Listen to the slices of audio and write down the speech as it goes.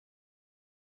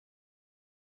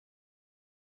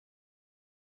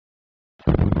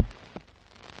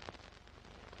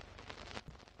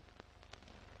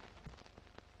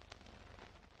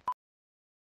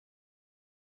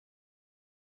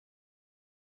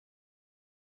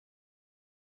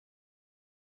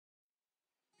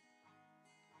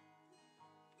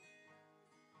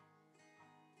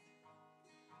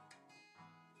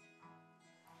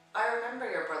I remember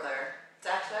your brother,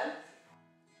 Declan.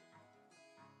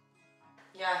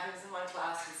 Yeah, he was in my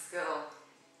class in school.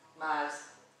 Mad.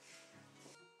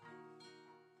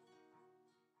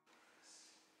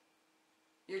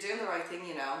 You're doing the right thing,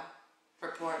 you know,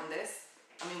 reporting this.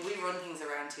 I mean, we run things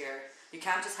around here. You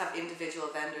can't just have individual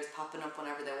vendors popping up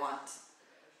whenever they want.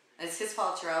 And it's his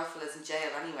fault your outfit is in jail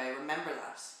anyway, remember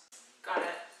that. Got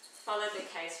it. Followed the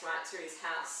case right to his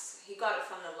house. He got it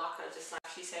from the locker just like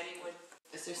she said he would.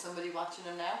 Is there somebody watching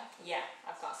him now? Yeah,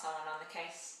 I've got someone on the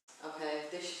case. Okay,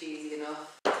 this should be easy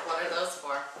enough. What are those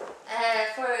for?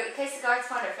 In case the guards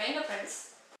find our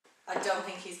fingerprints. I don't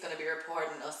think he's going to be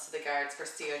reporting us to the guards for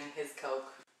stealing his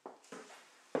coke.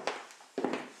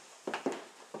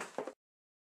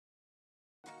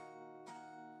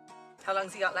 How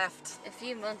long's he got left? A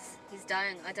few months. He's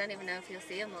dying. I don't even know if he'll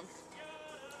see a month.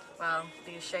 Well, it'd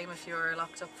be a shame if you were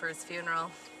locked up for his funeral.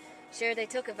 Sure, they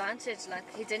took advantage.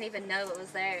 Like, he didn't even know it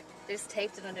was there. They just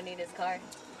taped it underneath his car.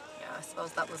 Yeah, I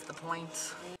suppose that was the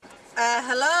point.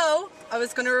 Hello? I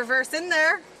was going to reverse in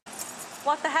there.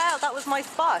 What the hell? That was my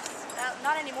spot.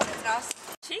 Not anymore, it's not.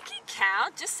 Cheeky cow,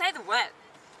 just say the word.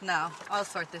 No, I'll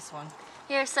sort this one.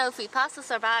 Here, Sophie, pass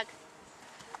us our bag.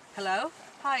 Hello?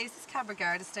 Hi, is this Cabra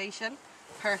Garda station?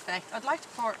 Perfect. I'd like to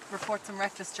report some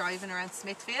reckless driving around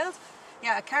Smithfield.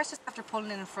 Yeah, a car's just after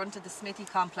pulling in front of the Smithy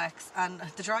complex and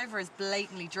the driver is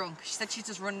blatantly drunk. She said she's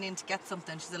just running in to get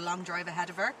something. She's a long drive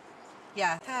ahead of her.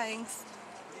 Yeah, thanks.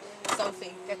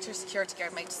 Sophie, get your security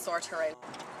guard mate to sort her out.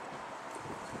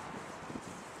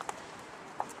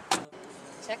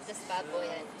 Check this bad boy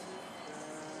out.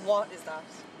 What is that?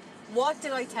 What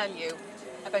did I tell you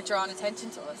about drawing attention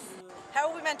to us? How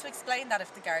are we meant to explain that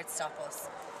if the guards stop us?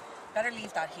 Better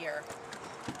leave that here.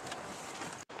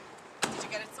 Did you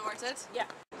get it sorted? Yeah.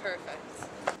 Perfect.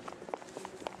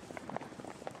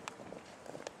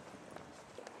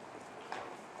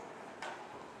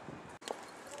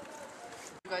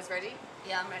 You guys ready?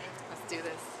 Yeah, I'm ready. Let's do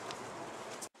this.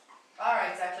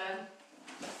 Alright, Declan.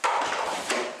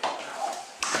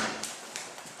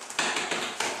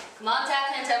 Come on,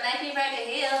 Declan, don't make me break a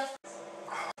heel.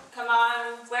 Come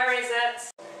on, where is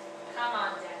it? Come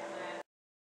on, Declan.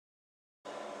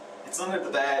 It's under the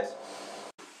bed.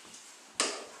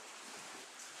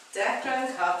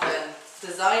 Declan Coughlin,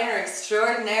 designer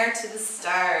extraordinaire to the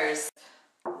stars.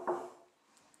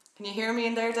 Can you hear me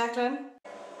in there, Declan?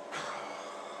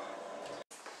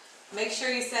 Make sure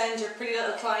you send your pretty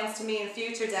little clients to me in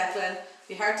future, Declan.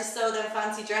 Be hard to sew them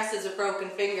fancy dresses with broken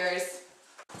fingers.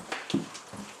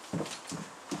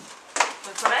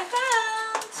 That's what I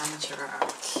found. Amateur.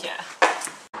 Yeah.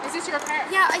 Is this your car?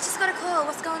 Yeah, I just got a call.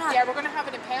 What's going on? Yeah, we're going to have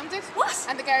it impounded. What?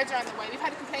 And the guards are on the way. We've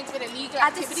had a complaint about illegal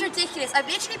This is activity. ridiculous. I've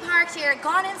literally parked here,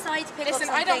 gone inside to pick Listen,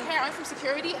 up something. I don't care. I'm from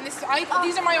security, and these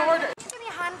are my orders. Give me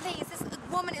a hand, please. This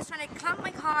woman is trying to clamp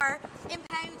my car,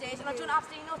 impound it, and I've done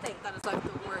absolutely nothing. That is like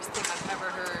the worst thing I've ever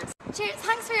heard. Cheers.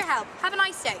 Thanks for your help. Have a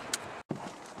nice day.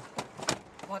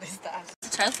 What is that?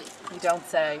 It's a trophy. You don't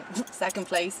say. Second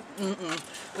place?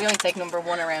 We only take number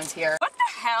one around here. What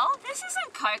the hell? This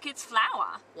isn't Coke, it's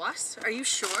flour. What? Are you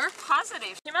sure?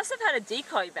 Positive. She must have had a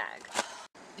decoy bag.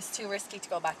 It's too risky to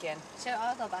go back in. Sure,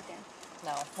 I'll go back in.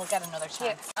 No, we'll get another chance.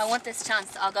 Here, I want this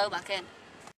chance. I'll go back in.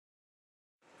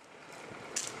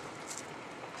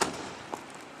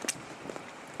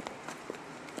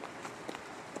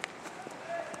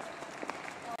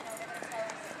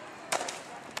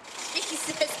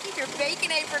 Jesus, keep your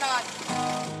bacon apron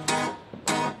on.